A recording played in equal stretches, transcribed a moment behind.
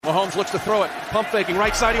Mahomes looks to throw it. Pump faking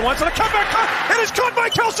right side. He wants it. A comeback. It is caught by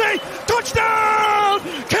Kelsey. Touchdown!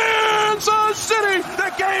 Kansas City.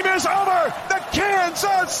 The game is over. The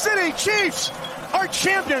Kansas City Chiefs are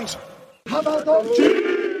champions. How about those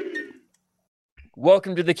Chiefs?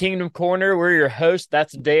 Welcome to the Kingdom Corner. We're your hosts.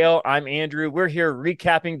 That's Dale. I'm Andrew. We're here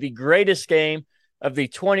recapping the greatest game of the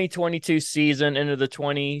 2022 season into the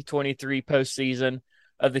 2023 postseason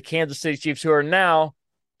of the Kansas City Chiefs, who are now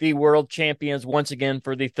the world champions once again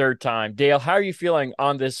for the third time. Dale, how are you feeling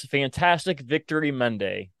on this fantastic Victory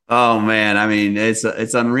Monday? Oh, man. I mean, it's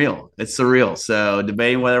unreal. It's surreal. So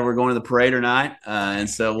debating whether we're going to the parade or not. And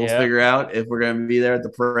so we'll figure out if we're going to be there at the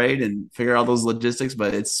parade and figure out those logistics.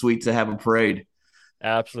 But it's sweet to have a parade.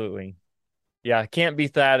 Absolutely. Yeah, can't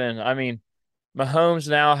beat that. And, I mean, Mahomes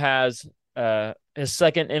now has his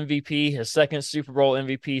second MVP, his second Super Bowl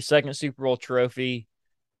MVP, second Super Bowl trophy.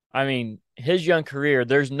 I mean, his young career,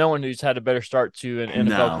 there's no one who's had a better start to an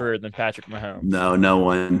NFL career than Patrick Mahomes. No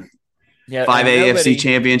one. Yeah, 5 AFC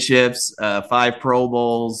championships, 5 Pro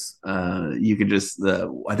Bowls. You could just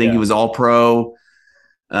I think he was All-Pro,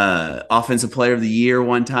 Offensive Player of the Year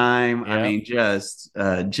one time. Yeah. I mean,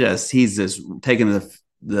 just he's just taking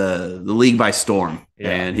the league by storm,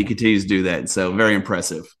 and he continues to do that. So very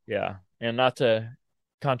impressive. Yeah, and not to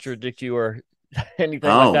contradict you or anything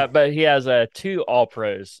like that, but he has 2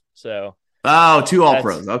 All-Pros. So 2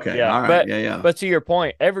 All-Pros. Okay, yeah. All right, but, But to your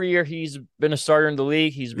point, every year he's been a starter in the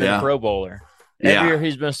league, he's been a Pro Bowler. Every year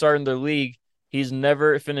he's been a starter in the league, he's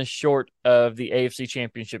never finished short of the AFC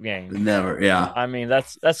Championship game. Never, yeah. I mean,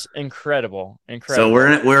 that's incredible. So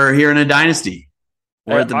we're here in a dynasty.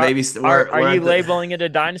 We're at the baby. Are you labeling it a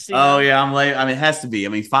dynasty? Oh yeah, I mean, it has to be. I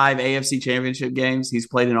mean, 5 AFC Championship games. He's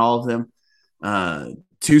played in all of them.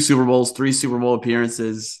 2 Super Bowls, 3 Super Bowl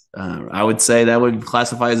appearances. I would say that would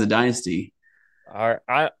classify as a dynasty.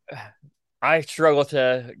 I struggle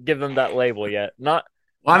to give them that label yet.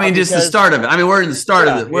 Just the start of it. I mean, we're in the start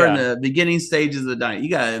of it. We're in the beginning stages of the dynasty.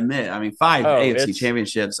 You got to admit, I mean, 5 AFC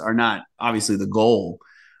championships are not obviously the goal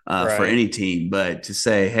for any team, but to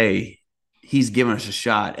say, hey, he's given us a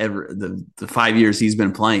shot the 5 years he's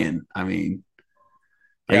been playing. I mean,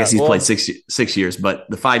 I guess he's played 6 years, but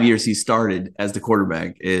the 5 years he started as the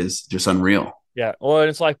quarterback is just unreal. Yeah. Well,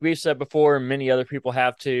 it's like we've said before, and many other people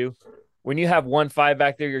have too. When you have 1-5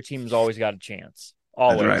 back there, your team's always got a chance.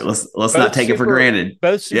 Always. That's right. Let's not take it for granted.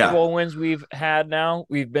 Both Super Bowl wins we've had now,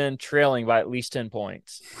 we've been trailing by at least 10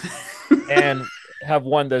 points and have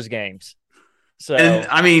won those games. So, and,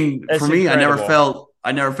 I mean, for me, incredible.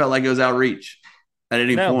 I never felt like it was outreach at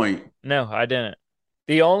any point. No, I didn't.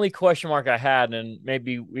 The only question mark I had, and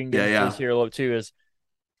maybe we can get into this here a little too, is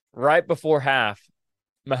right before half,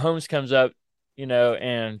 Mahomes comes up,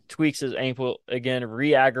 and tweaks his ankle again,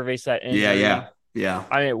 re-aggravates that injury. Yeah.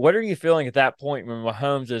 I mean, what are you feeling at that point when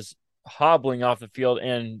Mahomes is hobbling off the field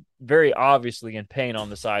and very obviously in pain on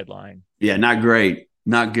the sideline? Yeah, not great.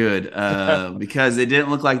 Not good. Because it didn't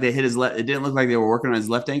look like they hit it didn't look like they were working on his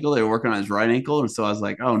left ankle. They were working on his right ankle. And so I was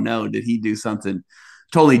like, oh no, did he do something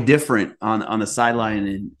totally different on the sideline?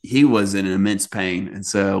 And he was in immense pain. And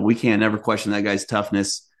so we can't ever question that guy's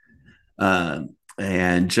toughness.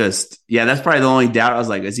 And just, that's probably the only doubt. I was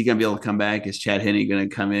like, is he going to be able to come back? Is Chad Henne going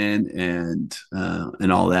to come in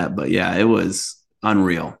and all that? But it was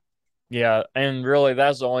unreal. Yeah, and really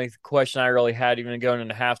that's the only question I really had even going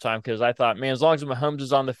into halftime, because I thought, man, as long as Mahomes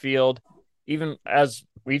is on the field, even as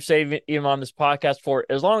we've said even on this podcast before,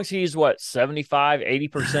 as long as he's 75,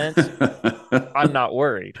 80%, I'm not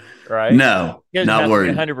worried, right? No, not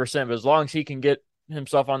worried. 100%, but as long as he can get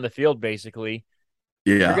himself on the field, basically,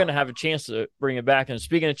 you're going to have a chance to bring it back. And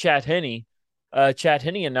speaking of Chad Henne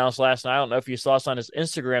announced last night, I don't know if you saw this on his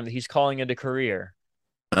Instagram, that he's calling it a career.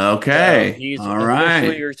 Okay. He's all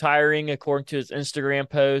officially retiring according to his Instagram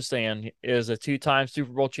post, and is a 2-time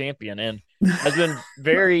Super Bowl champion, and has been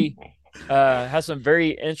has some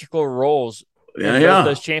very integral roles in both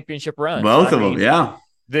those championship runs. Both of them.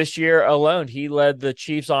 This year alone, he led the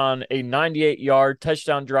Chiefs on a 98-yard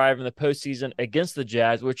touchdown drive in the postseason against the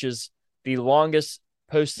Jazz, which is the longest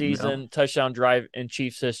postseason touchdown drive in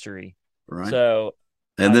Chiefs history. Right. So,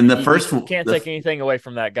 and then the first one, can't take anything away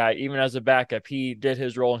from that guy. Even as a backup, he did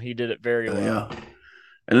his role and he did it very well. Yeah.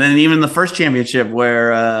 And then even the first championship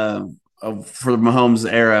where for the Mahomes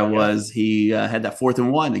era was he had that 4th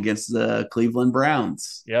and 1 against the Cleveland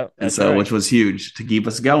Browns. Yep. And so, which was huge to keep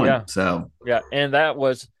us going. Yeah. So, and that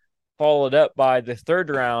was followed up by the third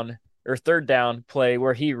down play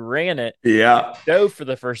where he ran it, dove for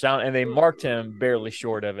the first down, and they marked him barely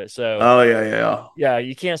short of it. So,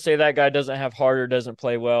 you can't say that guy doesn't have heart or doesn't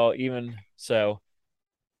play well. Even so,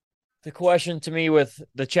 the question to me with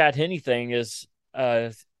the Chad Henne thing is,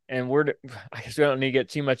 and and I guess we don't need to get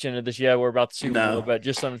too much into this yet. We're about the Super Bowl, but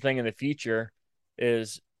just something in the future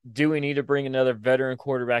is, do we need to bring another veteran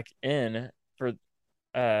quarterback in for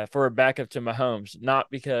a backup to Mahomes?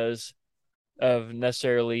 Not because of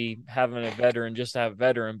necessarily having a veteran just to have a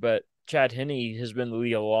veteran, but Chad Henne has been in the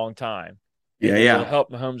league a long time. And it'll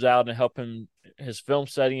help Mahomes out and help him his film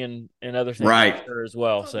study and other things as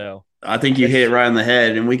well. So I think you hit it right on the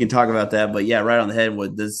head, and we can talk about that. But yeah, right on the head.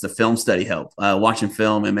 With this, the film study help, watching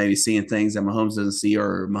film and maybe seeing things that Mahomes doesn't see,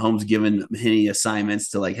 or Mahomes giving Henne assignments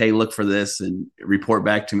to like, hey, look for this and report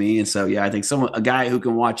back to me. And so yeah, I think a guy who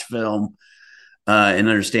can watch film and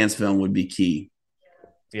understands film would be key.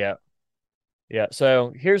 Yeah. Yeah.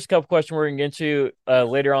 So here's a couple questions we're going to get into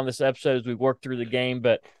later on this episode as we work through the game.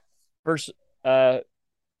 But first, and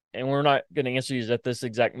we're not going to answer these at this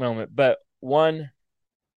exact moment, but one,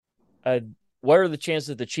 what are the chances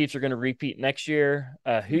that the Chiefs are going to repeat next year?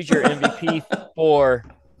 Who's your MVP for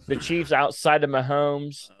the Chiefs outside of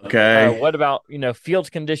Mahomes? Okay. What about,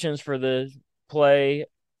 field conditions for the play?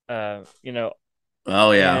 Oh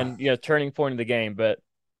yeah. And, turning point of the game. But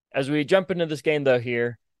as we jump into this game though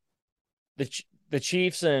here, the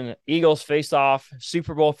Chiefs and Eagles face off,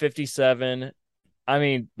 Super Bowl 57. I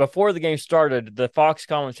mean, before the game started, the Fox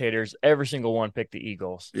commentators, every single one picked the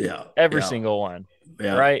Eagles. Yeah. Every single one.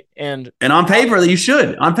 Yeah. Right. And on paper, you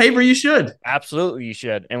should. On paper, you should. Absolutely, you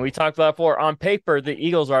should. And we talked about before, on paper, the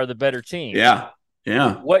Eagles are the better team. Yeah.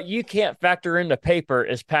 Yeah. What you can't factor into paper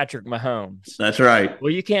is Patrick Mahomes. That's right.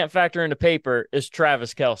 What you can't factor into paper is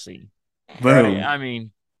Travis Kelce. Boom. Right? I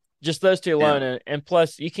mean, just those two alone. Yeah. And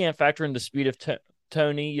plus, you can't factor in the speed of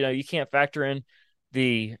Tony. You can't factor in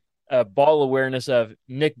the ball awareness of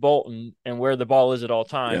Nick Bolton and where the ball is at all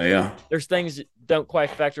times. Yeah. There's things that don't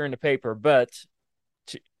quite factor into paper, but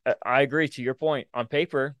I agree to your point. On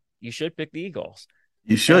paper, you should pick the Eagles.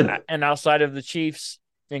 You should. And outside of the Chiefs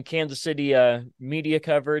and Kansas City media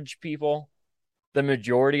coverage people, the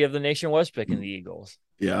majority of the nation was picking the Eagles.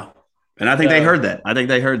 Yeah. And I think they heard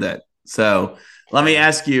that. So let me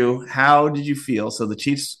ask you, how did you feel? So the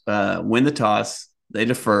Chiefs win the toss, they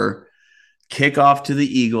defer, kick off to the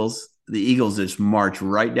Eagles. The Eagles just march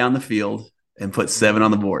right down the field and put 7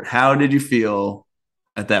 on the board. How did you feel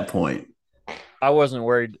at that point? I wasn't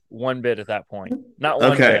worried one bit at that point. Not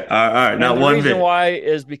one bit. All right. Not one bit. The reason why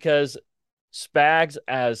is because Spags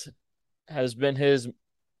has been his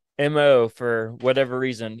MO for whatever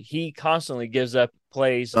reason. He constantly gives up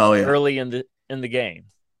plays early in the game.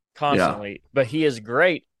 Constantly. Yeah. But he is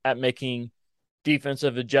great at making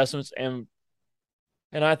defensive adjustments, and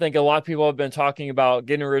I think a lot of people have been talking about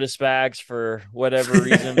getting rid of Spags for whatever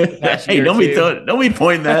reason. Hey, don't be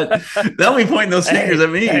pointing that. Don't be pointing those fingers at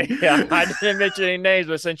me. Yeah, I didn't mention any names,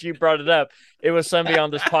 but since you brought it up, it was somebody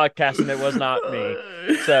on this podcast, and it was not me.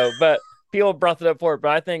 So, but people brought it up for it.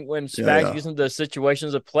 But I think when Spags gets into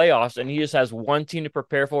situations of playoffs, and he just has one team to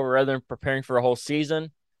prepare for rather than preparing for a whole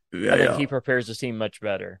season, I think he prepares his team much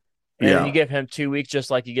better. And you give him 2 weeks, just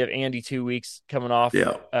like you give Andy 2 weeks coming off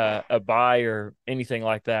a bye or anything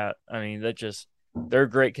like that. I mean, they're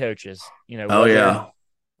great coaches.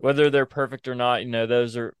 Whether they're perfect or not,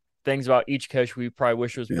 those are things about each coach we probably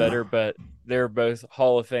wish was better, but they're both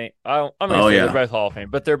Hall of Fame. They're both Hall of Fame,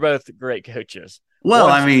 but they're both great coaches. Well,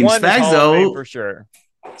 Spags, though, for sure.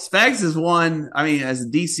 Spags is one. I mean, as a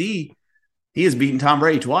DC, he has beaten Tom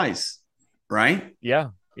Brady twice, right? Yeah.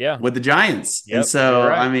 Yeah, with the Giants. Yep, and so,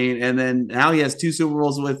 right. I mean, and then now he has 2 Super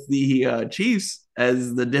Bowls with the Chiefs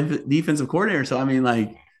as the defensive coordinator. So, I mean,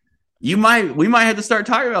 like, we might have to start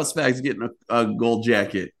talking about Spags getting a gold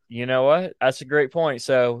jacket. You know what? That's a great point.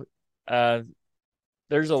 So,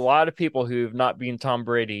 there's a lot of people who've not beaten Tom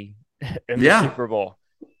Brady in the Super Bowl.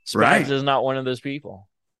 Spags is not one of those people.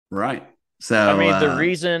 Right. So, I mean, the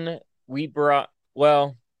reason we brought,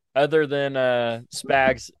 other than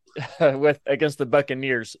Spags against the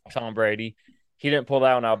Buccaneers, Tom Brady, he didn't pull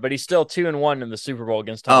that one out, but he's still 2-1 in the Super Bowl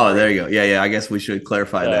against Tom Brady. There you go. Yeah. I guess we should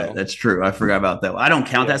clarify that. That's true. I forgot about that. I don't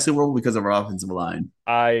count that Super Bowl because of our offensive line.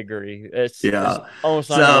 I agree. It's almost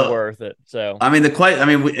not even worth it. So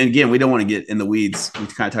again, we don't want to get in the weeds. We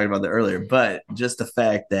kind of talked about that earlier, but just the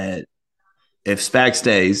fact that if Spags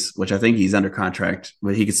stays, which I think he's under contract,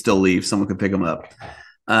 but he could still leave, someone could pick him up.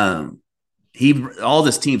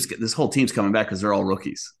 This whole team's coming back because they're all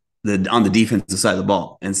rookies. On the defensive side of the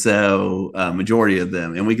ball. And so majority of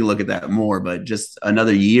them, and we can look at that more, but just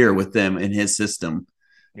another year with them in his system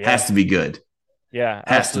has to be good. Yeah,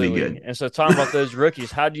 has to be good. And so talking about those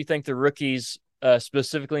rookies, how do you think the rookies,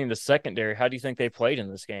 specifically in the secondary, how do you think they played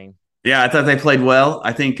in this game? Yeah, I thought they played well.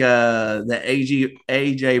 I think the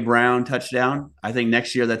AJ Brown touchdown. I think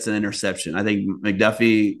next year that's an interception. I think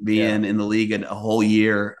McDuffie Yeah. being in the league a whole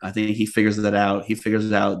year, I think he figures that out. He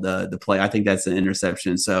figures out the play. I think that's an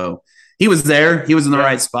interception. So he was there. He was in the Yeah.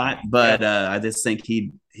 right spot, but I just think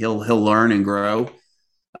he'll learn and grow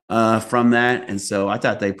from that. And so I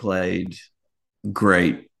thought they played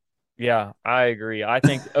great. Yeah, I agree. I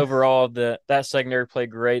think overall that secondary played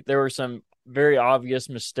great. There were some very obvious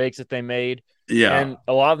mistakes that they made, Yeah, and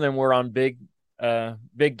a lot of them were on big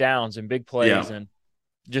downs and big plays, yeah. and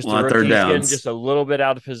A just the lot of third rookies getting downs. just a little bit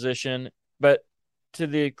out of position. But to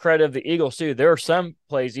the credit of the Eagles too, there were some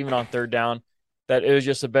plays even on third down that it was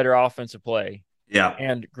just a better offensive play. Yeah,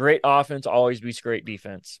 And great offense always beats great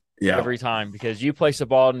defense yeah, every time because you place the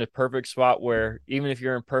ball in the perfect spot where even if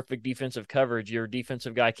you're in perfect defensive coverage, your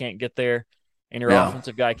defensive guy can't get there and your yeah,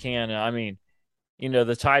 offensive guy can. And I mean,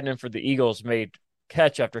 the tight end for the Eagles made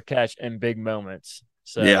catch after catch in big moments.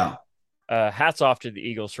 So yeah. hats off to the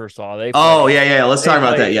Eagles, first of all. Oh, yeah, yeah. Let's They talk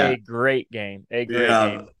about that. played Yeah, a great game, a great yeah.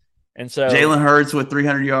 game. And so, Jalen Hurts with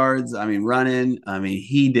 300 yards. I mean, running. I mean,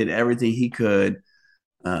 he did everything he could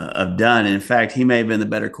have done. And in fact, he may have been the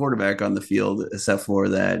better quarterback on the field, except for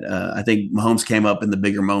that. I think Mahomes came up in the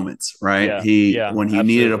bigger moments, right? yeah, yeah, When he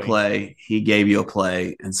needed a absolutely. play, he gave you a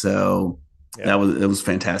play, and so Yeah. it was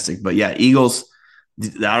fantastic. But yeah, Eagles.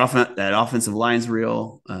 That offensive line's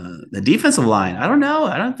real. The defensive line, I don't know.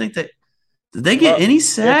 I don't think that did they get Well, any it's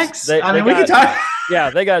sacks. they I they mean, we can got talk. yeah,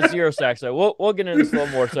 they got 0 sacks. So we'll get into this a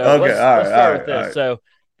little more. So Okay, all let's right, all start with right, all this. right. So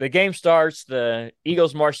the game starts, the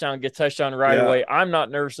Eagles march down, get touchdown right Yeah, away. I'm not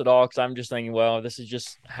nervous at all because I'm just thinking, well, this is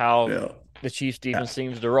just how yeah, the Chiefs yeah, defense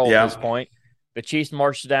seems to roll at this yeah. point. The Chiefs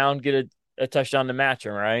march down, get a touchdown to match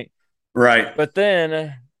them, right? Right. But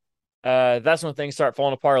then that's when things start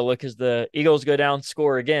falling apart a little because the Eagles go down,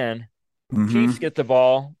 score again. Chiefs Mm-hmm. get the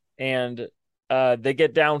ball and they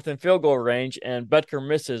get down within field goal range, and Butker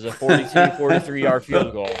misses a 42, 43-yard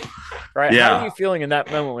field goal. Right? How are Yeah. you feeling in that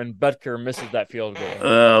moment when Butker misses that field goal?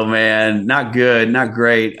 Oh man, not good, not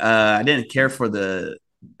great. I didn't care for the.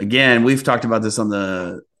 Again, we've talked about this on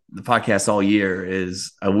the podcast all year.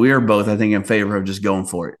 Is we're both, I think, in favor of just going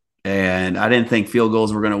for it. And I didn't think field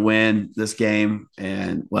goals were going to win this game.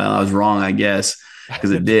 And well, I was wrong, I guess,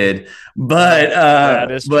 because it did.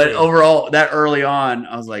 That is But true. overall, that early on,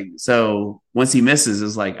 I was like, so once he misses,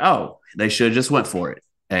 it's like, oh, they should have just went for it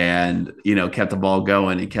and kept the ball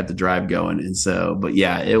going and kept the drive going. And so, but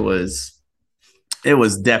yeah, it was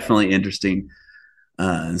definitely interesting.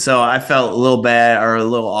 And so I felt a little bad or a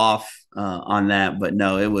little off on that, but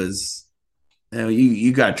no, it was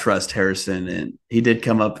you got to trust Harrison, and he did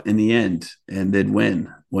come up in the end and did win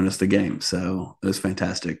us the game. So it was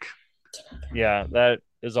fantastic. Yeah, that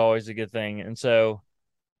is always a good thing. And so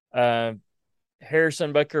uh,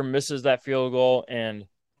 Harrison Butker misses that field goal, and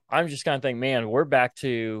I'm just kind of thinking, man, we're back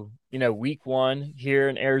to week one here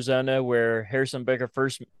in Arizona where Harrison Butker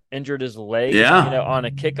first injured his leg, Yeah, on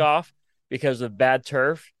a kickoff because of bad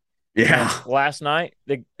turf. And yeah, last night,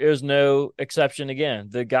 it was no exception again.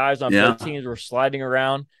 The guys on yeah, both teams were sliding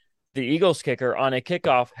around. The Eagles kicker on a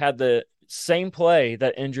kickoff had the same play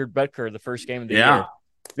that injured Butker the first game of the yeah. year.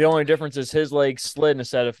 The only difference is his leg slid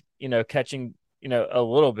instead of, catching, a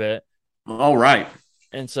little bit. All right.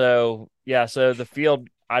 And so, yeah, so the field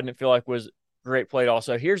I didn't feel like was great played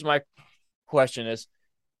also. Here's my question is,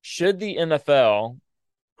 should the NFL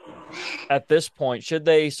at this point, should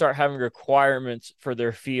they start having requirements for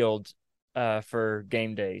their fields for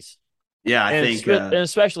game days? Yeah, I And, think. and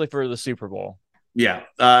especially for the Super Bowl. Yeah,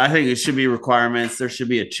 I think it should be requirements. There should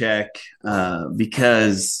be a check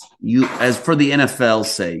because as for the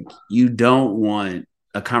NFL's sake, you don't want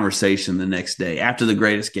a conversation the next day after the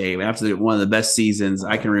greatest game, after one of the best seasons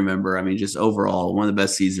I can remember. I mean, just overall one of the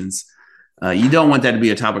best seasons. You don't want that to be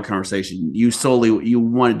a topic of conversation. You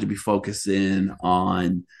want it to be focused in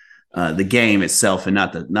on the game itself and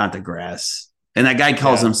not the grass. And that guy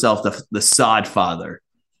calls Yeah. himself the sod father.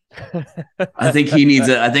 I think he needs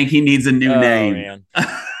a new Oh, name. man.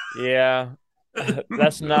 Yeah.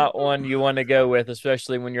 That's not one you want to go with,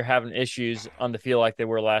 especially when you're having issues on the field like they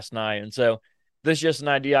were last night. And so this is just an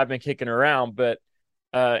idea I've been kicking around, but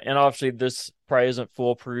and obviously this probably isn't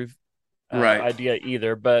foolproof Right. idea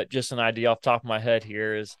either, but just an idea off the top of my head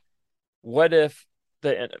here is what if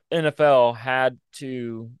the NFL had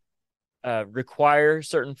to require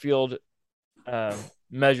certain field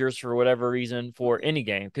measures for whatever reason for any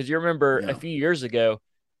game? Because you remember a Yeah. few years ago,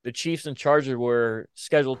 the Chiefs and Chargers were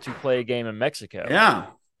scheduled to play a game in Mexico, Yeah.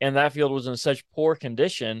 and that field was in such poor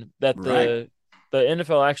condition that Right. the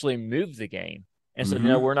NFL actually moved the game and said,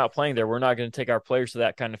 no, Mm-hmm. we're not playing there. We're not going to take our players to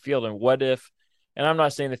that kind of field. And what if And I'm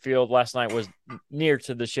not saying the field last night was near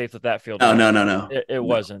to the shape that field No, was. no. It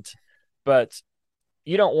wasn't. But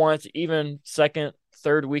you don't want even second,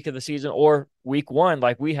 third week of the season or week one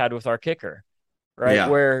like we had with our kicker, right? Yeah.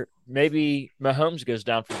 Where maybe Mahomes goes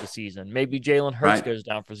down for the season. Maybe Jalen Hurts goes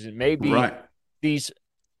down for the season. Maybe these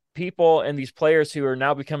people and these players who are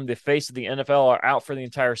now becoming the face of the NFL are out for the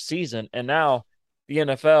entire season. And now the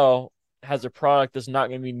NFL has a product that's not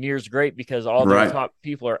going to be near as great because all their top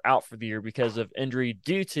people are out for the year because of injury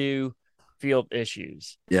due to field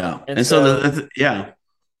issues. Yeah. And so yeah.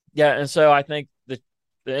 And so I think the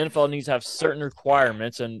NFL needs to have certain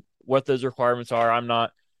requirements, and what those requirements are, I'm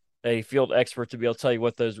not a field expert to be able to tell you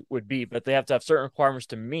what those would be, but they have to have certain requirements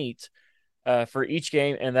to meet for each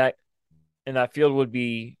game. And that field would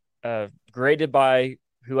be graded by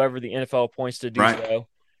whoever the NFL appoints to do so.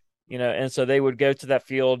 And so they would go to that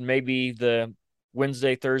field maybe the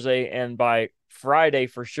Wednesday, Thursday, and by Friday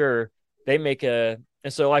for sure, they make and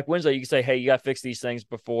so like Wednesday, you can say, hey, you got to fix these things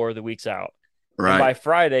before the week's out. Right. And by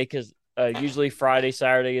Friday, because usually Friday,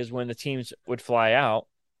 Saturday is when the teams would fly out.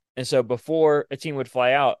 And so before a team would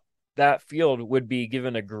fly out, that field would be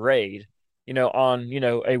given a grade, on,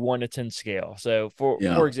 a 1 to 10 scale. So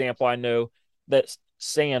for example, I know that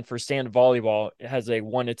sand volleyball has a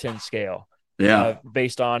 1 to 10 scale.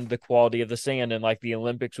 Based on the quality of the sand, and like the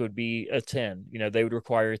Olympics would be a 10, they would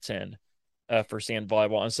require a 10 for sand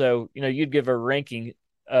volleyball. And so, you'd give a ranking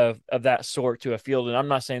of that sort to a field. And I'm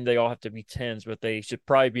not saying they all have to be 10s, but they should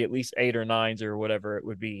probably be at least 8 or 9s or whatever it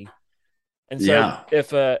would be. And so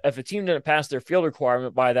if a team didn't pass their field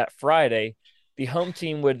requirement by that Friday, the home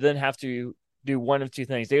team would then have to do one of two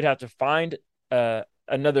things. They would have to find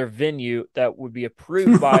another venue that would be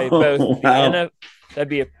approved by both that'd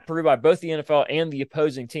be approved by both the NFL and the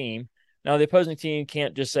opposing team. Now, the opposing team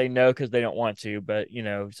can't just say no because they don't want to, but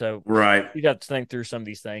so you'd have to think through some of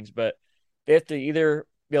these things. But they have to either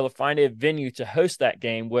be able to find a venue to host that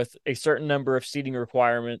game with a certain number of seating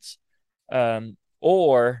requirements,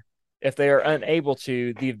 or if they are unable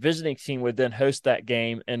to, the visiting team would then host that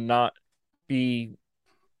game and not be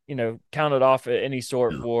counted off at any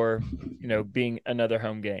sort for, being another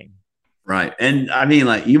home game. Right. And I mean,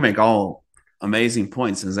 like, you make all amazing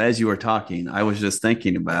points. As you were talking, I was just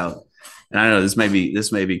thinking about, and I know this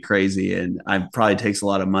may be crazy, and it probably takes a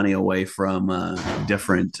lot of money away from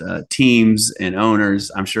different teams and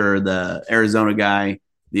owners. I'm sure the Arizona guy,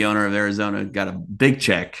 the owner of Arizona, got a big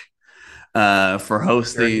check for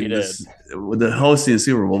hosting hosting the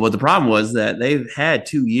Super Bowl. But the problem was that they've had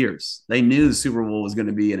 2 years. They knew the Super Bowl was going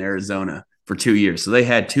to be in Arizona for 2 years. So they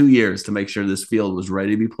had 2 years to make sure this field was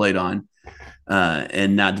ready to be played on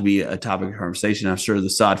and not to be a topic of conversation. I'm sure the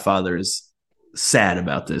sod father is sad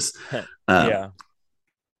about this. Yeah.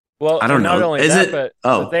 Well, I don't know. Not only that,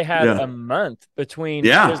 but they had a month between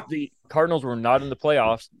because the Cardinals were not in the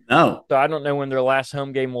playoffs. No. So I don't know when their last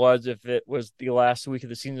home game was, if it was the last week of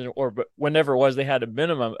the season but whenever it was, they had a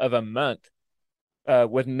minimum of a month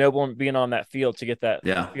with no one being on that field to get that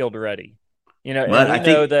field ready. And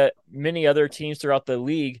we know that many other teams throughout the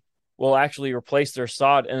league will actually replace their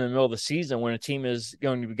sod in the middle of the season when a team is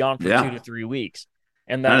going to be gone for 2 to 3 weeks.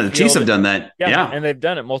 And that the Chiefs have done that. Yeah. And they've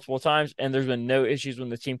done it multiple times, and there's been no issues when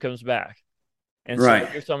the team comes back. And so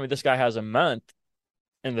you're telling me this guy has a month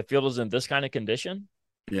and the field is in this kind of condition?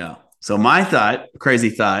 Yeah. So my crazy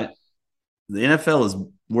thought, the NFL is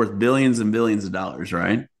worth billions and billions of dollars,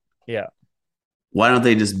 right? Yeah. Why don't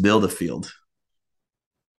they just build a field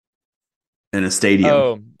in a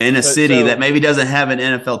stadium in a city that maybe doesn't have an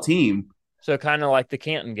NFL team? So kind of like the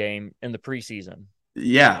Canton game in the preseason.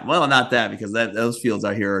 Yeah, well, not that, because those fields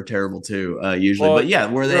out here are terrible too, usually.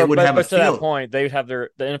 But where they would have a field. To that point, they would have the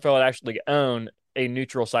NFL would actually own a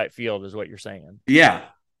neutral site field, is what you're saying. Yeah,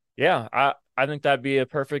 yeah, I think that'd be a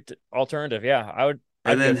perfect alternative. Yeah, I would.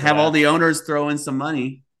 And then have all the owners throw in some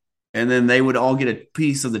money, and then they would all get a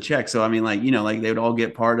piece of the check. So I mean, they would all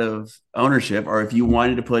get part of ownership. Or if you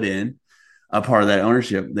wanted to put in a part of that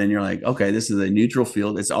ownership, then you're like, okay, this is a neutral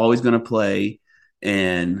field. It's always going to play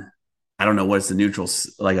in. I don't know what's the neutral,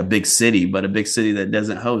 like a big city, but a big city that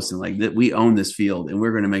doesn't host, and that we own this field and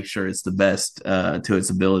we're going to make sure it's the best to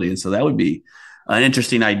its ability. And so that would be an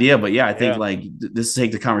interesting idea. But I think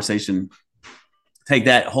take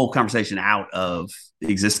that whole conversation out of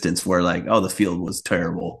existence where the field was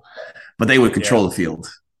terrible, but they would control the field.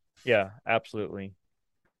 Yeah, absolutely.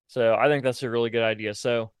 So I think that's a really good idea.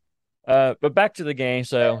 So, but back to the game.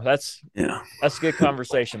 So that's a good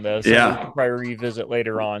conversation though. So we can probably revisit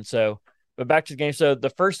later on. So, but back to the game. So the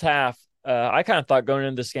first half, I kind of thought going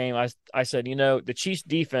into this game, I said, the Chiefs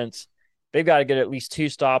defense, they've got to get at least 2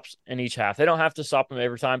 stops in each half. They don't have to stop them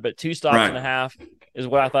every time, but 2 stops in a half is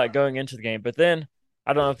what I thought going into the game. But then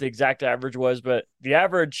I don't know if the exact average was, but the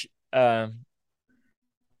average drive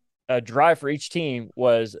for each team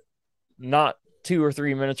was not 2 or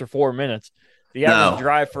 3 minutes or 4 minutes. The average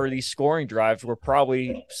drive for these scoring drives were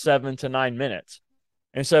probably 7 to 9 minutes.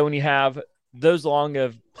 And so when you have those long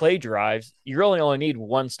of play drives, you really only need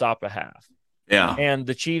one stop a half. Yeah. And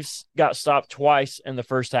the Chiefs got stopped twice in the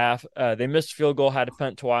first half. They missed field goal, had to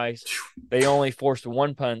punt twice. They only forced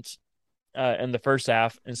one punt in the first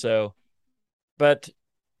half. And so, but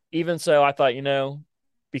even so, I thought,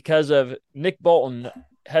 because of Nick Bolton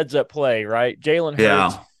heads up play, right? Jalen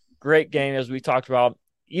Hurts, great game, as we talked about.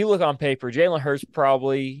 You look on paper, Jalen Hurts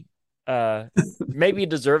probably maybe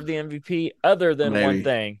deserved the MVP other than one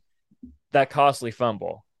thing, that costly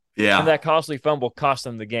fumble. Yeah. And that costly fumble cost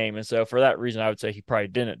them the game. And so for that reason, I would say he probably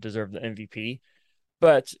didn't deserve the MVP.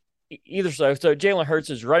 But either so Jalen Hurts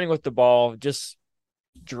is running with the ball, just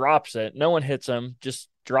drops it. No one hits him, just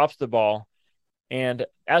drops the ball. And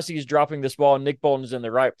as he's dropping this ball, Nick Bolton is in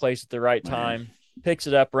the right place at the right time, picks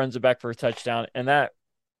it up, runs it back for a touchdown. And that,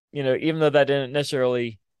 even though that didn't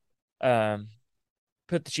necessarily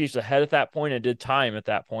put the Chiefs ahead at that point, it did tie him at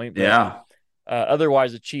that point. But,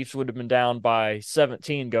 otherwise, the Chiefs would have been down by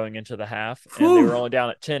 17 going into the half, and they were only down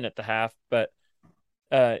at 10 at the half. But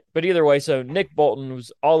either way, so Nick Bolton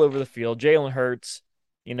was all over the field. Jalen Hurts,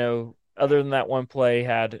 other than that one play,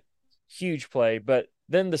 had huge play. But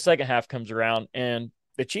then the second half comes around, and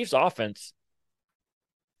the Chiefs' offense,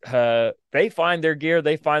 they find their gear,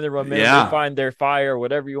 they find their momentum, they find their fire,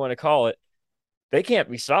 whatever you want to call it. They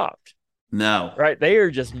can't be stopped. No. Right? They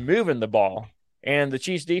are just moving the ball. And the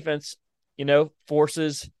Chiefs' defense,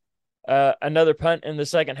 forces another punt in the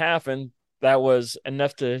second half, and that was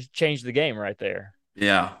enough to change the game right there.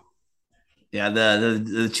 Yeah. Yeah,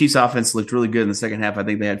 the Chiefs offense looked really good in the second half. I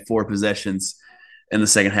think they had 4 possessions in the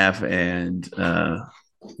second half, and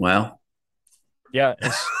yeah,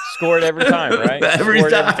 scored every time, right? Every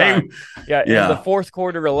time. Yeah, in the fourth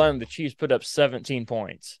quarter alone, the Chiefs put up 17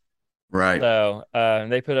 points. Right. So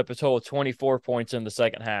they put up a total of 24 points in the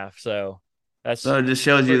second half. So it just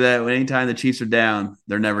shows you that anytime the Chiefs are down,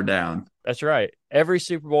 they're never down. That's right. Every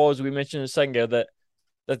Super Bowl, as we mentioned a second ago,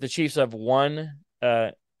 that the Chiefs have won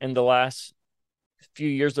in the last few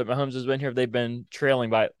years that Mahomes has been here, they've been trailing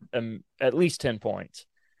by at least 10 points.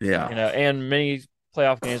 Yeah. And many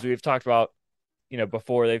playoff games we've talked about,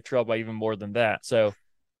 before, they've trailed by even more than that. So,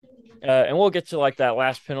 and we'll get to like that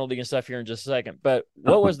last penalty and stuff here in just a second. But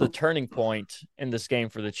what was the turning point in this game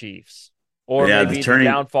for the Chiefs? Or maybe the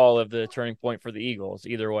downfall of the turning point for the Eagles,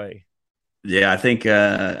 either way. Yeah, I think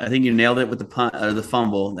you nailed it with the punt or the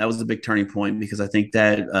fumble. That was a big turning point, because I think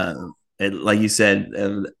that, like you said,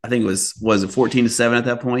 I think it was it 14-7 at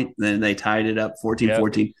that point. Then they tied it up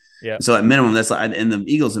 14-14. Yeah. So at minimum, that's like, and the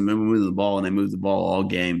Eagles have moved the ball, and they moved the ball all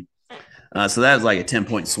game. So that was like a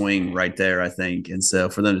 10-point swing right there, I think. And so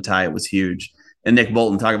for them to tie it was huge. And Nick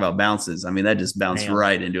Bolton, talk about bounces. I mean, that just bounced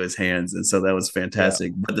right into his hands. And so that was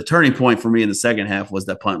fantastic. Yeah. But the turning point for me in the second half was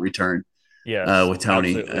that punt return with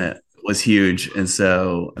Tony. Was huge. And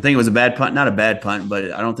so I think it was a bad punt, not a bad punt,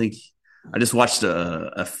 but I just watched an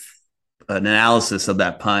analysis of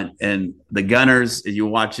that punt, and the Gunners, if you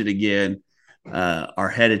watch it again, are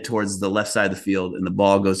headed towards the left side of the field, and the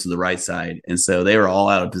ball goes to the right side. And so they were all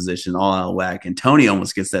out of position, all out of whack. And Tony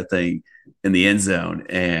almost gets that thing in the end zone.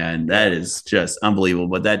 And that is just unbelievable.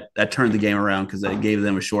 But that turned the game around, because that gave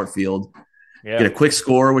them a short field. Yeah. Get a quick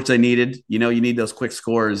score, which they needed. You need those quick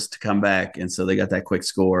scores to come back. And so they got that quick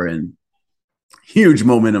score, and huge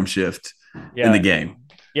momentum shift in the game.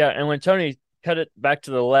 Yeah. And when Tony cut it back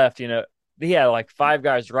to the left, he had like 5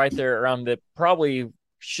 guys right there around that probably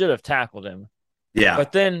should have tackled him. Yeah.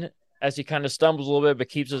 But then as he kind of stumbles a little bit, but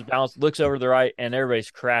keeps his balance, looks over to the right, and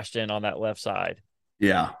everybody's crashed in on that left side.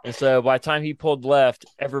 Yeah. And so by the time he pulled left,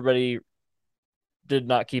 everybody did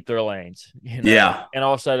not keep their lanes. Yeah. And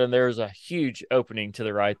all of a sudden there was a huge opening to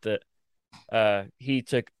the right that he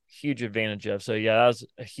took huge advantage of. So yeah, that was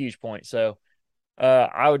a huge point. So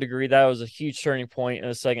I would agree that was a huge turning point in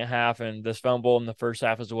the second half, and this fumble in the first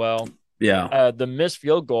half as well. Yeah. The missed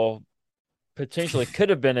field goal potentially could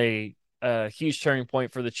have been a huge turning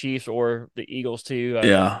point for the Chiefs or the Eagles too.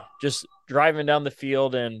 Just driving down the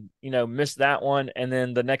field and, miss that one. And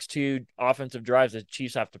then the next 2 offensive drives, the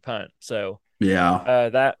Chiefs have to punt. So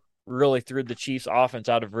that really threw the Chiefs offense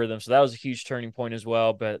out of rhythm. So that was a huge turning point as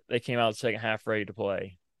well, but they came out the second half ready to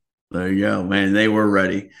play. There you go, man. They were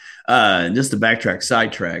ready. Just to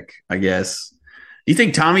sidetrack, I guess. Do you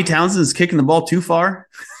think Tommy Townsend's kicking the ball too far?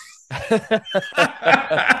 Is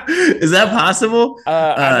that possible?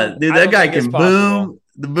 Dude, that guy can boom.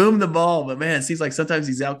 the ball, but man, it seems like sometimes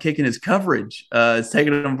he's out kicking his coverage. It's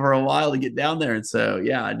taking him for a while to get down there, and so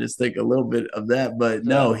yeah, I just think a little bit of that. But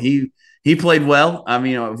no, he played well. I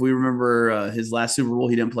mean, if we remember his last Super Bowl,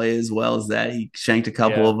 he didn't play as well as that. He shanked a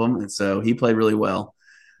couple of them, and so he played really well.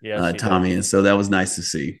 Yes, Tommy, did. and so that was nice to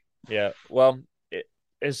see. Yeah, well,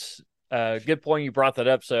 it's a good point you brought that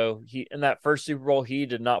up. So he in that first Super Bowl, he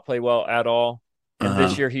did not play well at all, and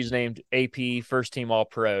this year he's named AP First Team All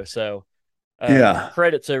Pro. So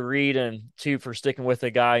credit to Reed and too for sticking with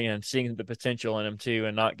the guy and seeing the potential in him too,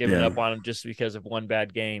 and not giving up on him just because of one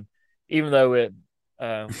bad game, even though it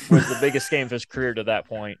was the biggest game of his career to that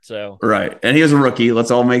point. So right, and he was a rookie.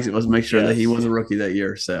 Let's make sure that he was a rookie that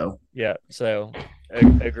year. So yeah, so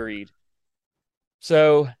agreed.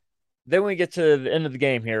 So then we get to the end of the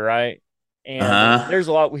game here, right? And there's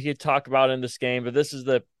a lot we could talk about in this game, but this is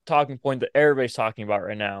the talking point that everybody's talking about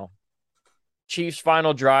right now. Chiefs'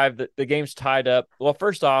 final drive, the game's tied up. Well,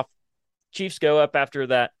 first off, Chiefs go up after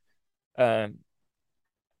that,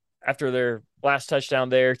 after their last touchdown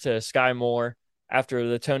there to Sky Moore, after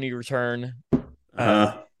the Tony return,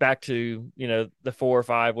 back to the 4 or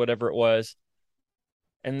 5, whatever it was,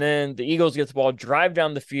 and then the Eagles get the ball, drive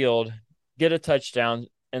down the field, get a touchdown,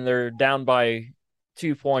 and they're down by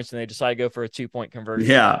 2 points, and they decide to go for a 2-point conversion.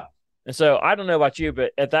 Yeah, and so I don't know about you,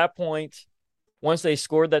 but at that point, once they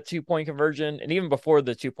scored that 2-point conversion, and even before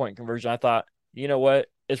the 2-point conversion, I thought, you know what?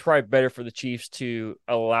 It's probably better for the Chiefs to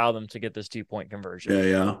allow them to get this 2-point conversion.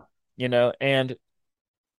 Yeah. And,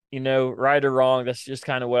 right or wrong, that's just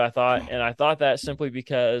kind of what I thought. And I thought that simply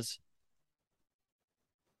because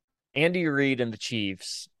Andy Reid and the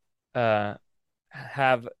Chiefs have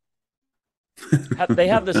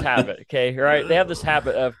this habit, okay, right? They have this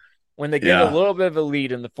habit of when they get a little bit of a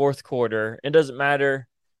lead in the fourth quarter, it doesn't matter.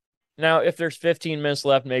 Now, if there's 15 minutes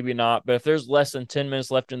left, maybe not. But if there's less than 10 minutes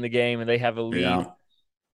left in the game and they have a lead,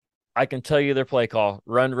 I can tell you their play call: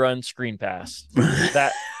 run, screen pass.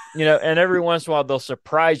 That and every once in a while they'll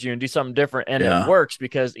surprise you and do something different, and it works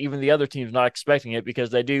because even the other team's not expecting it because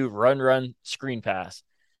they do run, screen pass.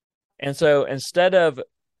 And so instead of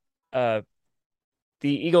the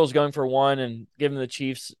Eagles going for one and giving the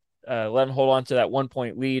Chiefs let them hold on to that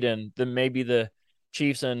 1-point lead, and then maybe the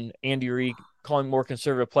Chiefs and Andy Reid calling more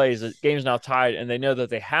conservative plays, the game's now tied, and they know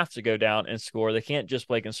that they have to go down and score. They can't just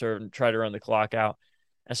play conservative and try to run the clock out.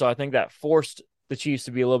 And so I think that forced the Chiefs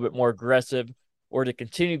to be a little bit more aggressive or to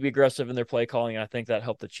continue to be aggressive in their play calling. And I think that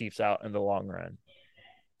helped the Chiefs out in the long run.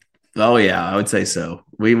 Oh, yeah, I would say so.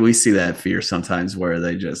 We see that fear sometimes where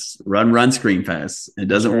they just run, screen pass. It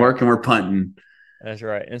doesn't work, and we're punting. That's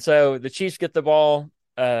right. And so the Chiefs get the ball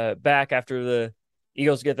back after the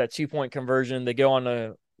Eagles get that 2-point conversion. They go on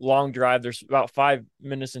a long drive. There's about 5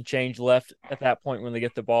 minutes and change left at that point when they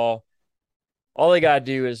get the ball. All they got to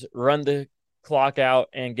do is run the clock out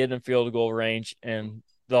and get in field goal range, and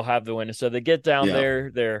they'll have the win. And so they get down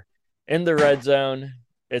there. They're in the red zone.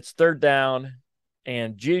 It's third down,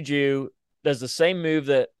 and Juju does the same move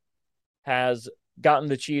that has gotten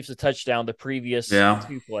the Chiefs a touchdown the previous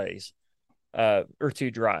 2 plays or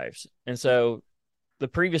 2 drives. And so the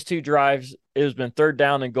previous 2 drives, it has been third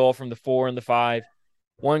down and goal from the 4 and the 5.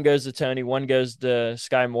 One goes to Tony, one goes to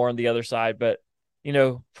Sky Moore on the other side. But,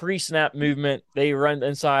 pre-snap movement, they run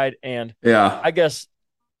inside, and I guess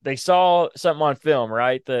they saw something on film,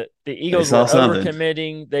 right? The Eagles were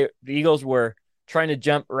overcommitting. The Eagles were trying to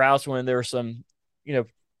jump routes when there was some,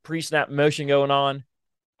 pre-snap motion going on.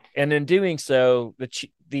 And in doing so, the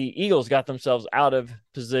Eagles got themselves out of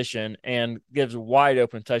position and gives wide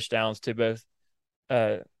open touchdowns to both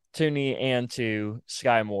Tooney and to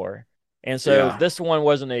Sky Moore. And so this one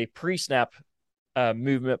wasn't a pre-snap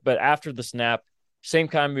movement, but after the snap, same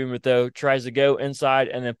kind of movement, though, tries to go inside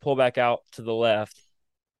and then pull back out to the left.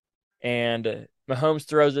 And Mahomes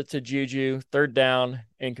throws it to Juju, third down,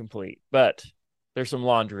 incomplete. But there's some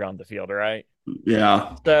laundry on the field, right?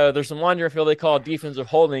 Yeah. So there's some laundry on the field. They call defensive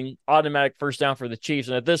holding, automatic first down for the Chiefs.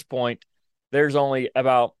 And at this point, there's only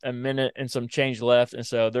about a minute and some change left. And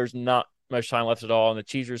so there's not much time left at all. And the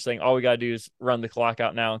Chiefs are saying, all we got to do is run the clock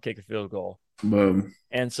out now and kick a field goal. Boom.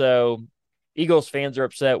 And so Eagles fans are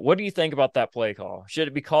upset. What do you think about that play call? Should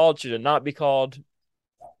it be called? Should it not be called?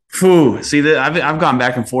 See, I've gone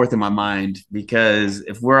back and forth in my mind because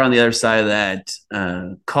if we're on the other side of that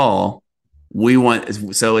call, we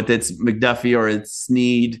want – so if it's McDuffie or it's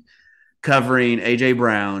Snead covering A.J.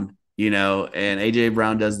 Brown, and A.J.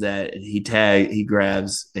 Brown does that. He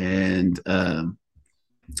grabs, and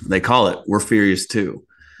they call it. We're furious too.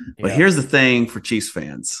 But here's the thing for Chiefs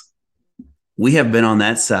fans. We have been on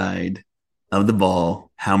that side of the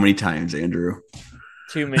ball how many times, Andrew?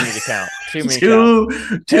 Too many to count. Too many to count. Too many to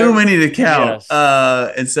count. Too many to count.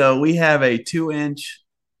 Yes. And so we have a 2-inch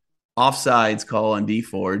offsides call on D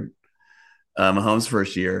Ford, Mahomes'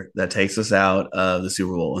 first year, that takes us out of the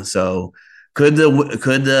Super Bowl. And so could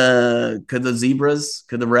the Zebras,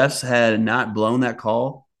 could the refs had not blown that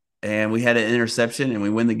call and we had an interception and we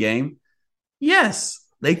win the game? Yes,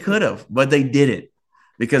 they could have, but they didn't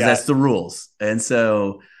because that's the rules. And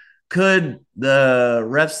so could the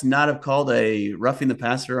refs not have called a roughing the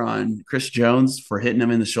passer on Chris Jones for hitting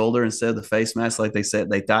him in the shoulder instead of the face mask like they said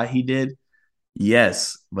they thought he did?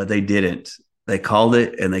 Yes, but they didn't. They called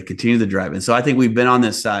it and they continued the drive. And so I think we've been on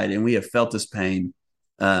this side and we have felt this pain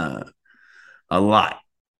a lot.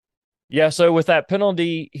 Yeah, so with that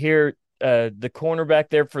penalty here, the cornerback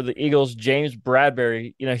there for the Eagles, James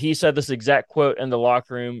Bradbury, he said this exact quote in the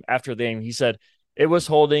locker room after the game. He said, "It was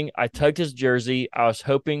holding. I tugged his jersey. I was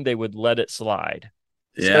hoping they would let it slide."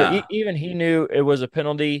 Yeah. So even he knew it was a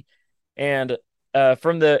penalty. And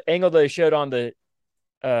from the angle they showed on the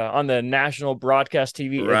national broadcast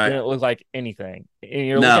TV, It didn't look like anything. And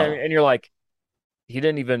you're looking at it and you're like, he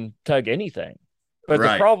didn't even tug anything. But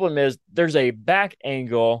the problem is there's a back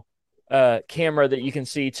angle camera that you can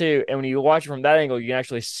see too. And when you watch it from that angle, you can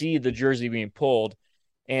actually see the jersey being pulled.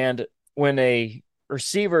 And when a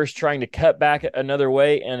receiver is trying to cut back another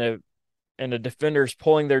way and a defender is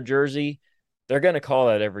pulling their jersey, they're going to call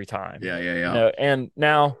that every time. Yeah. And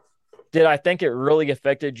now, did I think it really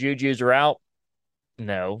affected Juju's route?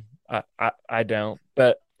 No, I don't.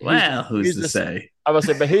 But who's to say? I would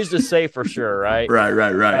say, but who's to say for sure, right?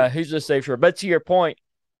 Right. Who's to say for sure? But to your point,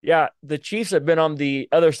 yeah, the Chiefs have been on the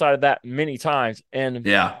other side of that many times, and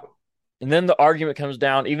then the argument comes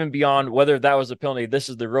down even beyond whether that was a penalty. This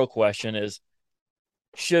is the real question: is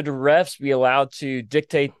should refs be allowed to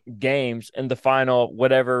dictate games in the final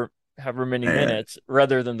however many minutes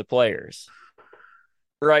rather than the players?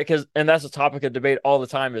 Right, and that's a topic of debate all the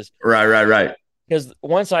time. Is right. Because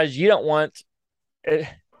one side, you don't want it,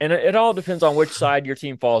 and it all depends on which side your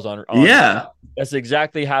team falls on. Yeah. That's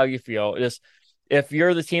exactly how you feel. If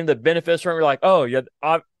you're the team that benefits from it, you're like, oh, yeah,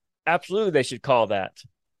 absolutely, they should call that.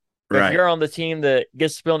 But if you're on the team that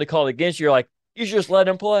gets the penalty called against you, you're like, you should just let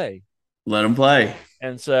him play. Let him play.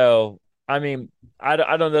 And so, I mean, I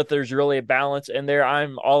don't know if there's really a balance in there.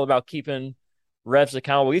 I'm all about keeping refs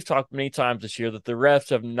accountable. We've talked many times this year that the refs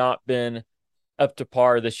have not been up to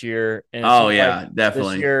par this year. And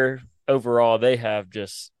definitely. This year overall, they have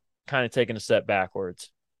just kind of taken a step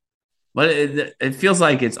backwards. But it feels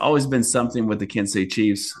like it's always been something with the Kansas City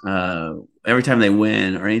Chiefs. Every time they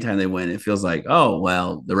win or anytime they win, it feels like, oh,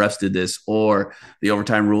 well, the refs did this, or the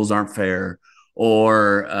overtime rules aren't fair,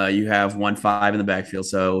 or you have 1-5 in the backfield,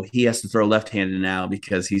 so he has to throw left-handed now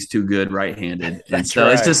because he's too good right-handed. And so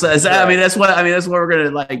it's just, I mean, that's what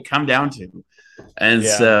we're gonna come down to. And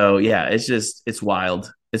so, it's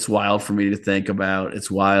wild. It's wild for me to think about.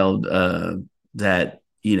 It's wild that,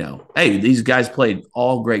 hey, these guys played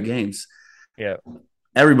all great games. Yeah.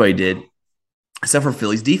 Everybody did, except for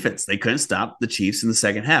Philly's defense. They couldn't stop the Chiefs in the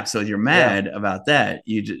second half. So if you're mad about that,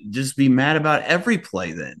 you just be mad about every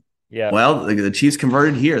play then. Yeah. Well, the Chiefs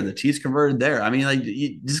converted here. The Chiefs converted there. I mean,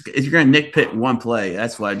 if you're going to nitpick one play,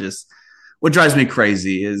 that's what drives me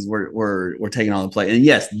crazy is we're taking all the play. And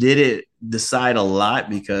yes, did it decide a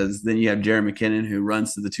lot, because then you have Jerry McKinnon who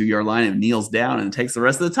runs to the 2-yard line and kneels down and takes the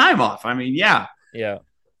rest of the time off. I mean, yeah.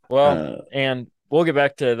 Well, and we'll get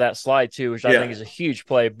back to that slide too, which I think is a huge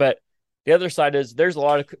play. But the other side is there's a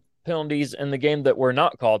lot of penalties in the game that were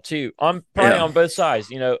not called too. I'm probably on both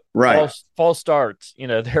sides, false starts.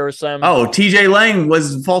 There were some. Oh, TJ Lang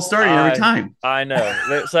was false starting every time. I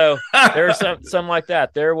know. So there were some like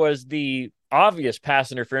that. There was the obvious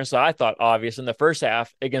pass interference that I thought obvious in the first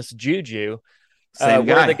half against Juju,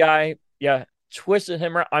 where the guy, twisted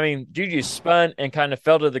him around. I mean, Juju spun and kind of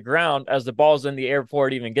fell to the ground as the ball's in the air before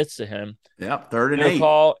it even gets to him. Yeah, 3rd and 8.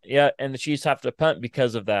 Call, and the Chiefs have to punt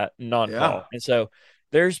because of that non-call. Yeah. And so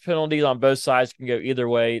there's penalties on both sides, can go either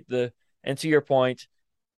way. And to your point,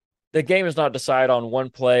 the game is not decided on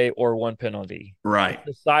one play or one penalty. Right.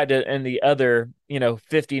 It's decided in the other,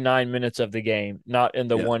 59 minutes of the game, not in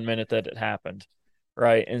the 1 minute that it happened.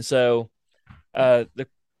 Right. And so I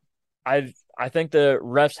think the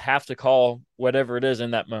refs have to call whatever it is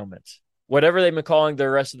in that moment. Whatever they've been calling the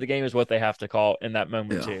rest of the game is what they have to call in that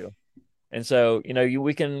moment too. And so,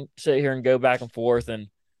 we can sit here and go back and forth and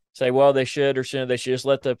say, well, they should or shouldn't. They should just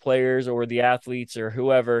let the players or the athletes or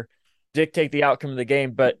whoever dictate the outcome of the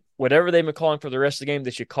game. But whatever they've been calling for the rest of the game,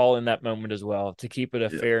 they should call in that moment as well to keep it a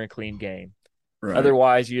fair and clean game. Right.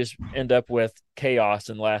 Otherwise, you just end up with chaos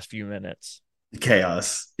in the last few minutes.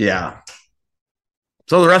 Chaos. Yeah.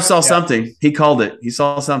 So the ref saw something. He called it. He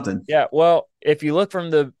saw something. Yeah. Well, if you look from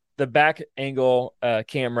the back angle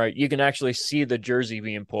camera, you can actually see the jersey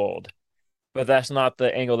being pulled, but that's not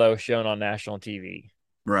the angle that was shown on national TV.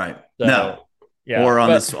 Right. So, no. Yeah. Or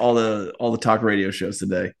on all the talk radio shows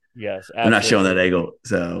today. Yes. Absolutely. They're not showing that angle.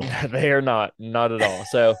 So they are not at all.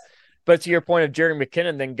 So, but to your point of Jerick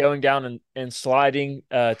McKinnon then going down and sliding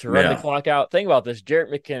to run the clock out. Think about this.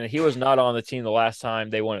 Jerick McKinnon, he was not on the team the last time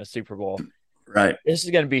they won a Super Bowl. Right. This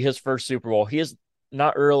is going to be his first Super Bowl. He is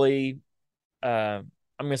not really I'm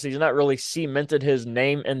going to say he's not really cemented his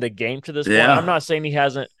name in the game to this point. I'm not saying he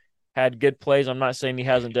hasn't had good plays. I'm not saying he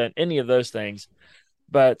hasn't done any of those things.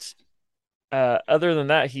 But other than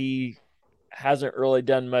that, he hasn't really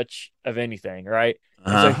done much of anything, right?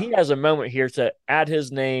 And so he has a moment here to add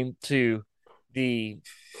his name to the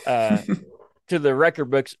record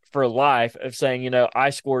books for life of saying,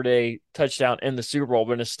 I scored a touchdown in the Super Bowl,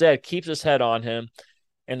 but instead keeps his head on him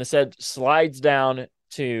and instead slides down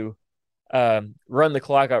to run the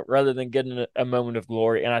clock out rather than getting a moment of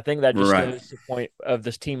glory. And I think that just goes to the point of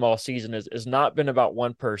this team all season is not been about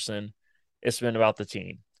one person. It's been about the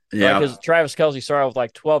team. Yeah. Because Travis Kelce started with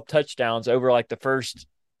like 12 touchdowns over like the first,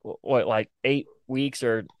 8 weeks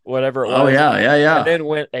or whatever it was. Oh, yeah. And then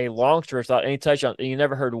went a long stretch without any touchdowns. And you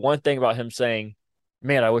never heard one thing about him saying,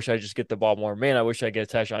 man, I wish I just get the ball more. Man, I wish I get a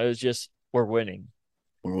touchdown. It was just, we're winning.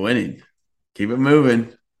 We're winning. Keep it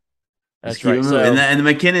moving. That's right. So, and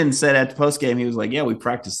the McKinnon said at the post game, he was like, yeah, we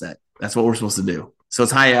practiced that. That's what we're supposed to do. So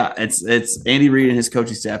it's Andy Reid and his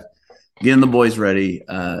coaching staff getting the boys ready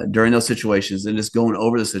during those situations and just going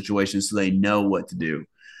over the situations so they know what to do.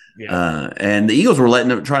 Yeah. And the Eagles were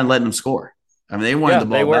trying to let them score. I mean, they wanted the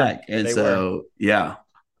ball back. And Yeah.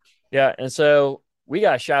 And so we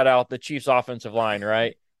got to shout out the Chiefs offensive line,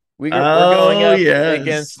 right? We're going up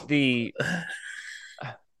against the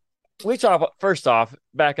first off,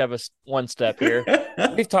 back up one step here.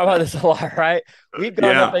 We've talked about this a lot, right? We've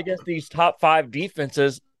gone up against these top 5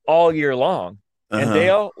 defenses all year long. And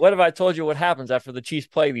Dale, what have I told you what happens after the Chiefs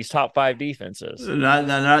play these top 5 defenses?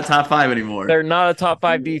 Not top 5 anymore. They're not a top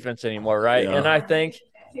 5 defense anymore, right? Yeah. And I think,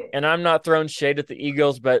 and I'm not throwing shade at the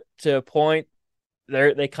Eagles, but to a point,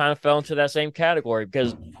 they kind of fell into that same category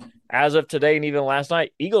because as of today and even last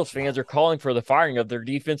night, Eagles fans are calling for the firing of their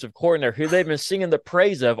defensive coordinator, who they've been singing the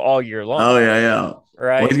praise of all year long. Oh, yeah.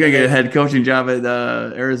 Right? Well, he's going to get a head coaching job at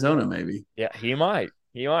Arizona, maybe. Yeah, he might,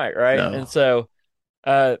 right? No. And so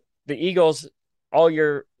the Eagles all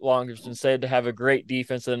year long have been said to have a great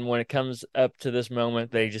defense, and when it comes up to this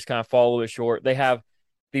moment, they just kind of follow it short. They have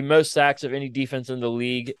the most sacks of any defense in the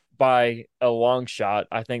league by a long shot,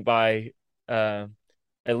 I think by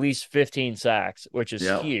at least 15 sacks, which is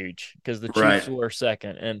huge because the Chiefs were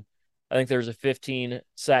second. And I think there's a 15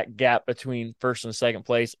 sack gap between first and second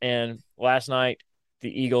place. And last night,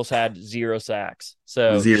 the Eagles had 0 sacks.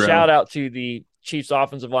 So shout out to the Chiefs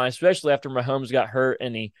offensive line, especially after Mahomes got hurt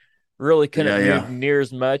and he really couldn't move near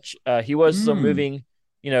as much. He was still moving,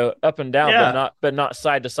 up and down, but not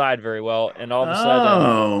side to side very well. And all of a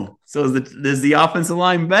sudden, so is the offensive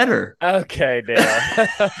line better? Okay,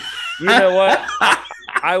 Dale. You know what?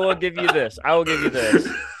 I will give you this.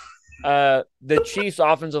 The Chiefs'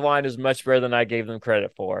 offensive line is much better than I gave them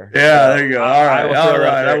credit for. Yeah, there you go. All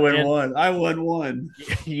right. I win one.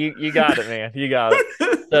 You got it, man. You got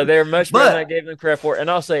it. So they're much better than I gave them credit for. And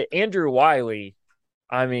I'll say Andrew Wiley,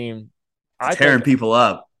 I mean, tearing people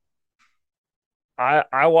up.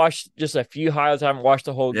 I watched just a few highlights. I haven't watched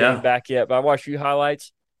the whole game back yet, but I watched a few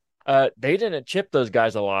highlights. They didn't chip those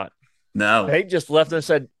guys a lot. No. They just left and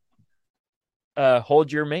said,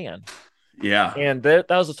 hold your man. Yeah. And that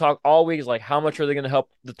was the talk all week is like, how much are they going to help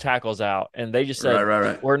the tackles out? And they just said,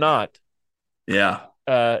 right. We're not. Yeah.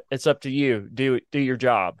 It's up to you. Do your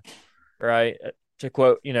job. Right. To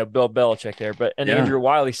quote, Bill Belichick there. Andrew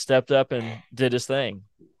Wiley stepped up and did his thing.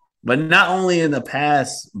 But not only in the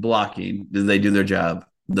pass blocking did they do their job,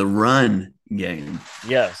 the run game.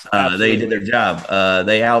 Yes. They did their job.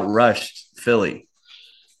 They outrushed Philly.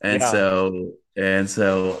 And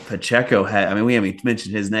so Pacheco we haven't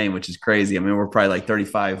mentioned his name, which is crazy. I mean, we're probably like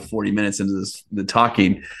 35, 40 minutes into the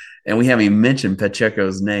talking, and we haven't even mentioned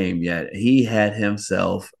Pacheco's name yet. He had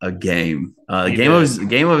himself a game. Game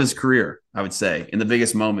of his career, I would say, in the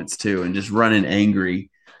biggest moments too, and just running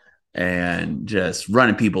angry and just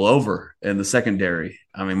running people over in the secondary.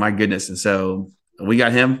 I mean, my goodness. And so we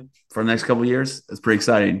got him for the next couple of years. That's pretty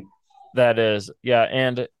exciting. That is. Yeah.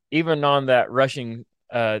 And even on that rushing,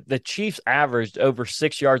 the Chiefs averaged over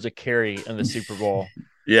 6 yards a carry in the Super Bowl.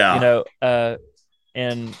 Yeah.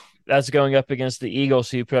 And that's going up against the Eagles,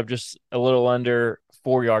 who put up just a little under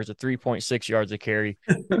 4 yards at 3.6 yards a carry.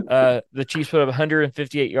 The Chiefs put up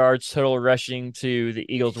 158 yards total rushing to the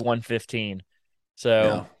Eagles 115.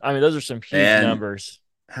 So, I mean, those are some huge numbers.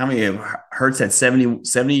 How many of Hurts had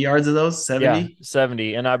 70 yards of those? 70? Yeah,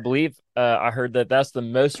 70. And I believe I heard that that's the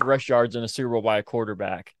most rush yards in a Super Bowl by a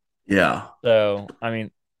quarterback. Yeah. So, I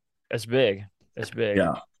mean, it's big. It's big.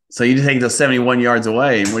 Yeah. So you take those 71 yards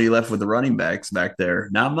away, and what are you left with the running backs back there?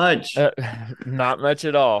 Not much. Not much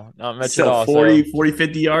at all. Not much so at all. 40,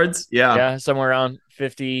 50 yards? Yeah. Yeah, somewhere around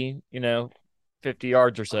 50, 50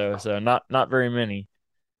 yards or so. So not very many.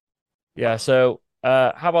 Yeah, so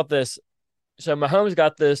how about this? So Mahomes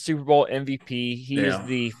got the Super Bowl MVP. He is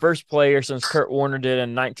the first player since Kurt Warner did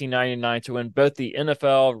in 1999 to win both the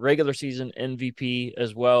NFL regular season MVP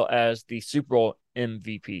as well as the Super Bowl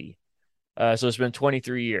MVP. So it's been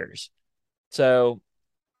 23 years. So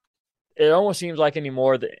it almost seems like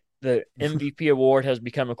anymore that the MVP award has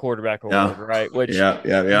become a quarterback award, right? Which,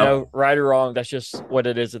 right or wrong, that's just what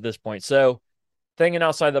it is at this point. So thinking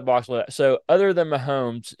outside the box. So other than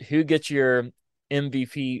Mahomes, who gets your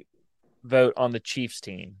MVP vote on the Chiefs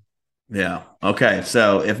team? Yeah. Okay.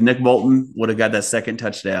 So if Nick Bolton would have got that second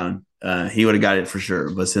touchdown, he would have got it for sure.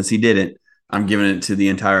 But since he didn't, I'm giving it to the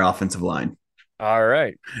entire offensive line. All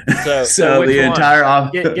right. So the entire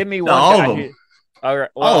offense. Give me one. All of them. All right.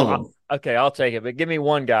 Well, all of them. Okay, I'll take it. But give me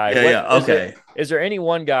one guy. Okay. Is there any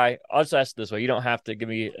one guy? I'll just ask this way. You don't have to give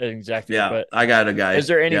me an exact. Yeah, but I got a guy. Is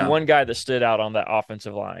there any one guy that stood out on that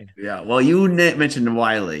offensive line? Yeah. Well, you mentioned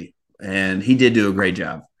Wiley, and he did do a great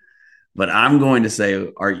job. But I'm going to say,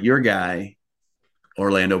 your guy,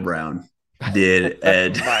 Orlando Brown, did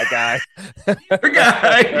Ed. My guy. Your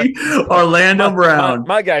guy, Orlando Brown.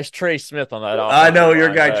 My guy's Trey Smith on that offense. I know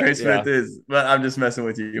your guy, Trey Smith, is, but I'm just messing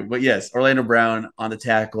with you. But yes, Orlando Brown on the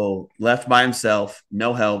tackle, left by himself,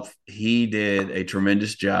 no help. He did a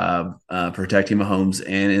tremendous job protecting Mahomes,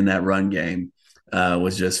 and in that run game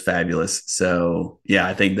was just fabulous. So, yeah,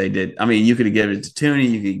 I think they did. I mean, you could have given it to Tooney,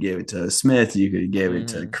 you could give it to Smith, you could give it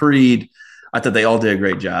to Creed. I thought they all did a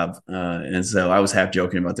great job. And so I was half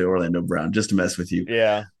joking about the Orlando Brown just to mess with you.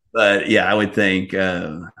 Yeah. But, yeah, I would think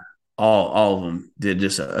all of them did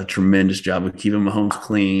just a tremendous job of keeping Mahomes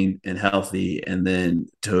clean and healthy, and then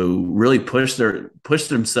to really push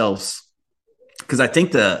themselves. Because I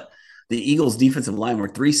think the Eagles' defensive line were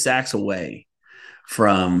 3 sacks away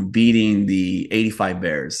from beating the 85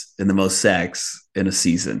 Bears in the most sacks in a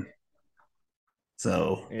season.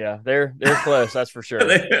 So yeah, they're close. That's for sure.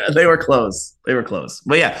 they were close. They were close.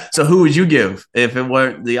 But yeah, so who would you give if it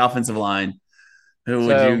weren't the offensive line? Who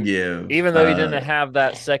would you give? Even though he didn't have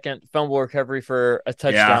that second fumble recovery for a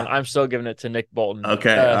touchdown, I'm still giving it to Nick Bolton.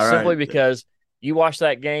 Okay, simply because you watched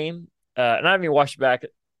that game, and I haven't even watched it back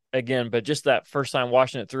again, but just that first time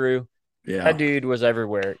watching it through, that dude was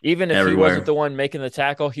everywhere. Even if he wasn't the one making the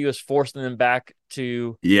tackle, he was forcing them back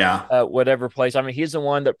to whatever place. I mean, he's the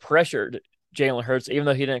one that pressured Jalen Hurts, even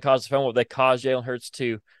though he didn't cause the fumble. They caused Jalen Hurts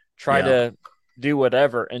to try to do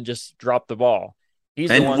whatever and just drop the ball. He's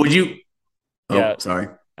the one. Would you? Yeah, sorry.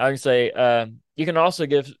 I can say you can also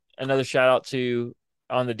give another shout out to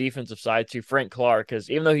on the defensive side to Frank Clark, because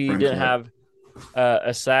even though he didn't have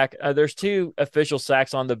a sack, there's 2 official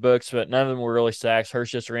sacks on the books, but none of them were really sacks.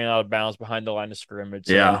 Hurts just ran out of bounds behind the line of scrimmage.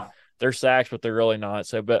 So they're sacks, but they're really not.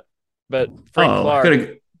 So, but Frank Clark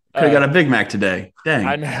could have got a Big Mac today. Dang,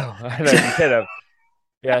 I know, you could have.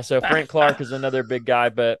 Yeah, so Frank Clark is another big guy,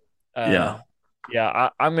 but I'm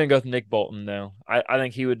going to go with Nick Bolton, though. I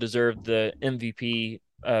think he would deserve the MVP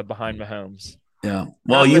behind Mahomes. Yeah.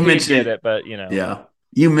 Well, you mentioned it, but, Yeah.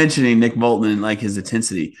 You mentioning Nick Bolton and, like, his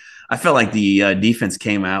intensity. I felt like the defense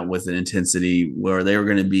came out with an intensity where they were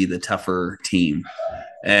going to be the tougher team.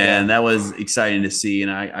 And that was exciting to see.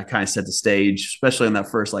 And I kind of set the stage, especially on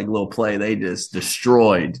that first, little play. They just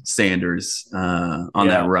destroyed Sanders on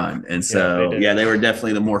that run. And so, they were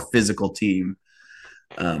definitely the more physical team.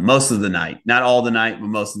 Most of the night, not all the night, but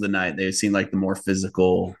most of the night, they seemed like the more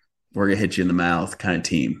physical, we're going to hit you in the mouth kind of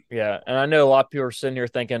team. Yeah. And I know a lot of people are sitting here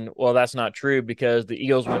thinking, well, that's not true, because the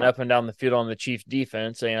Eagles went up and down the field on the Chiefs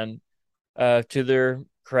defense. And to their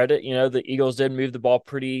credit, the Eagles did move the ball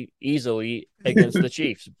pretty easily against the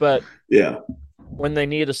Chiefs. But when they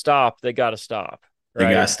need to stop, they got to stop. Right?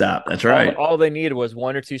 They got to stop. That's right. All they needed was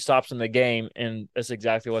 1 or 2 stops in the game, and that's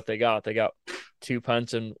exactly what they got. They got 2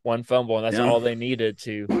 punts and 1 fumble, and that's all they needed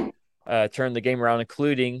to turn the game around,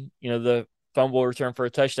 including, the fumble return for a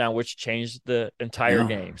touchdown, which changed the entire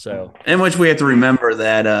game. So, in which we have to remember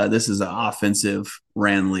that this is an offensive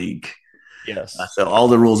ran league. Yes. So all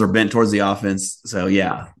the rules are bent towards the offense. So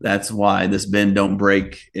that's why this bend don't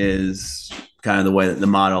break is kind of the way that the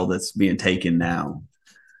model that's being taken now.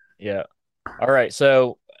 Yeah. All right.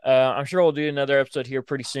 So I'm sure we'll do another episode here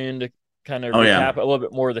pretty soon to kind of Oh recap yeah, a little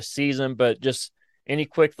bit more of the season, but just any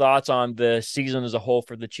quick thoughts on the season as a whole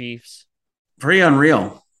for the Chiefs? pretty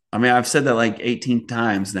unreal. I mean, I've said that like 18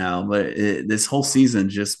 times now, but this whole season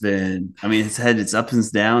just been. I mean, it's had its ups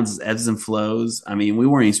and downs, its ebbs and flows. I mean, we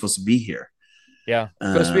weren't even supposed to be here, Yeah.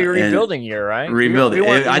 Supposed to be a and rebuilding year, right? rebuild We it.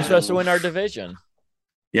 weren't even supposed to win our division.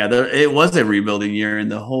 Yeah, it was a rebuilding year, and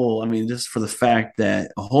the whole. I mean, just for the fact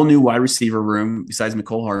that a whole new wide receiver room besides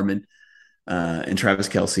McCole Hardman and Travis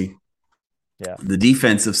Kelsey. Yeah. The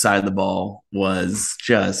defensive side of the ball was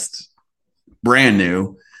just brand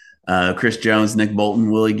new. Chris Jones, Nick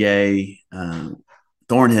Bolton, Willie Gay,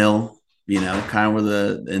 Thornhill, kind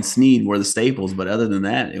of and Snead were the staples. But other than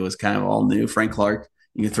that, it was kind of all new. Frank Clark,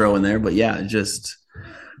 you can throw in there. But yeah, just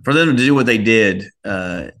for them to do what they did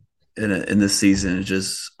in this season is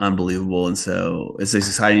just unbelievable. And so it's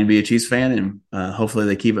exciting to be a Chiefs fan, and hopefully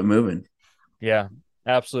they keep it moving. Yeah,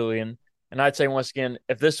 absolutely. And I'd say once again,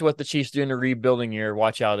 if this is what the Chiefs do in a rebuilding year,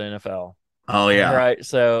 watch out NFL. Oh yeah, Right.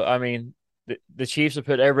 So I mean, the Chiefs have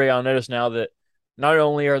put everybody on notice now that not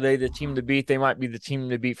only are they the team to beat, they might be the team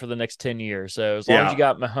to beat for the next 10 years. So as long as you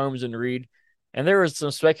got Mahomes and Reed, and there was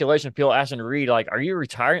some speculation of people asking Reed, like, are you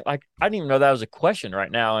retiring? Like, I didn't even know that was a question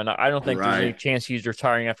right now. And I don't think there's any chance he's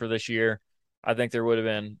retiring after this year. I think there would have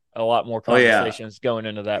been a lot more conversations going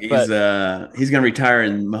into that. He's going to retire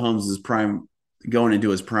in Mahomes' prime, going into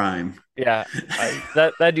his prime. Yeah,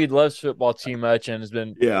 that dude loves football too much and has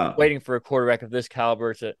been waiting for a quarterback of this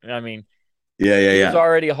caliber to. I mean, he was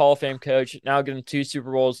already a Hall of Fame coach. Now getting 2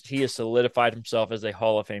 Super Bowls, he has solidified himself as a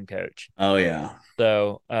Hall of Fame coach. Oh yeah.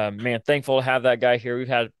 So, man, thankful to have that guy here. We've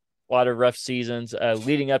had a lot of rough seasons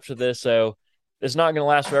leading up to this, so it's not going to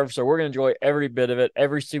last forever. So we're going to enjoy every bit of it.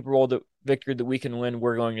 Every Super Bowl victory that we can win,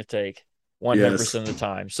 we're going to take 100% of the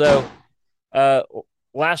time. So,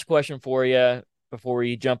 last question for you before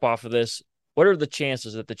we jump off of this. What are the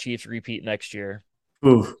chances that the Chiefs repeat next year?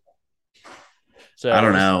 Ooh. So I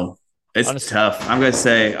don't know. It's honestly tough. I'm going to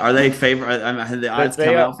say, are they favorite? Have the odds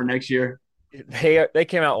come out for next year? They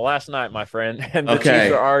came out last night, my friend, and the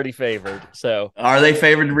Chiefs are already favored. So are they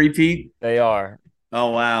favored to repeat? They are. Oh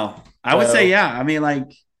wow! I would say yeah. I mean,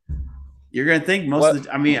 like you're going to think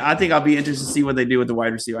I think I'll be interested to see what they do with the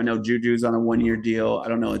wide receiver. I know Juju's on a 1-year deal. I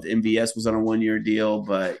don't know if MVS was on a 1-year deal,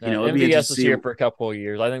 but it'd be MVS is here for a couple of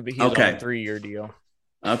years. I think that he's on a 3-year deal.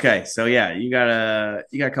 Okay, so yeah, you got a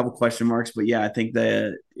couple question marks, but yeah, I think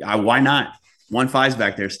that why not? 1-5's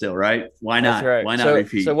back there still, right? Why not? Right. Why not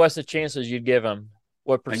repeat? So what's the chances you'd give him?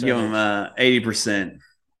 What percentage? I'd give him 80%.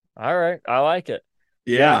 All right, I like it.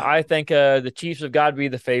 Yeah, I think the Chiefs have got to be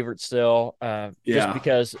the favorite still, just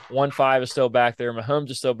because 1-5 is still back there,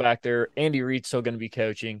 Mahomes is still back there, Andy Reid's still going to be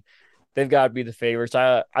coaching. They've got to be the favorites.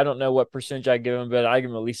 I don't know what percentage I give them, but I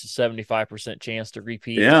give them at least a 75% chance to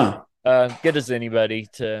repeat. Yeah, good as anybody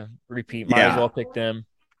to repeat. Might as well pick them.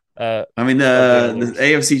 I mean, the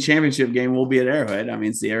AFC Championship game will be at Arrowhead. I mean,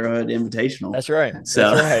 it's the Arrowhead Invitational. That's right.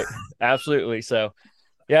 So. That's right. Absolutely. So.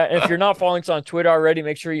 Yeah, if you're not following us on Twitter already,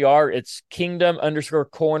 make sure you are. It's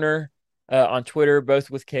Kingdom_Corner on Twitter, both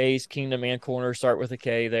with K's. Kingdom and Corner start with a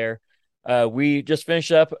K there. We just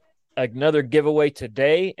finished up another giveaway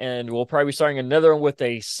today, and we'll probably be starting another one with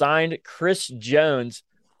a signed Chris Jones.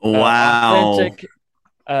 Wow. Authentic,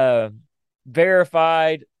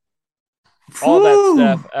 verified, all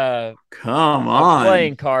that stuff. Come on.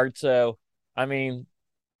 Playing card. So, I mean,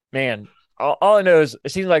 man. All I know is it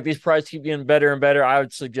seems like these prizes keep getting better and better. I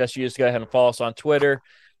would suggest you just go ahead and follow us on Twitter.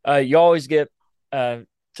 You always get to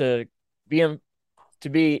be in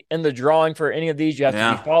the drawing for any of these. You have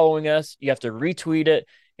to be following us. You have to retweet it.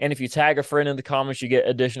 And if you tag a friend in the comments, you get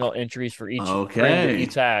additional entries for each friend that you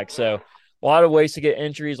tag. So a lot of ways to get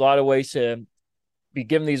entries, a lot of ways to be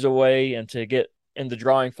giving these away and to get in the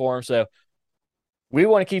drawing for them. So we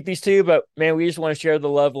want to keep these two, but man, we just want to share the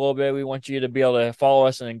love a little bit. We want you to be able to follow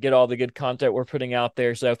us and get all the good content we're putting out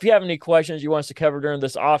there. So if you have any questions you want us to cover during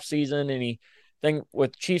this off season, anything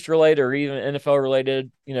with Chiefs related or even NFL related,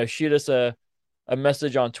 shoot us a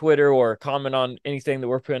message on Twitter or comment on anything that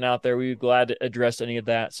we're putting out there. We'd be glad to address any of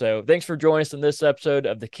that. So thanks for joining us in this episode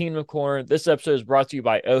of the Kingdom Corner. This episode is brought to you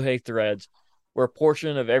by Ohe Threads, where a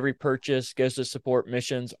portion of every purchase goes to support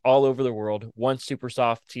missions all over the world, one super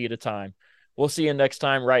soft tee at a time. We'll see you next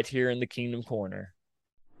time right here in the Kingdom Corner.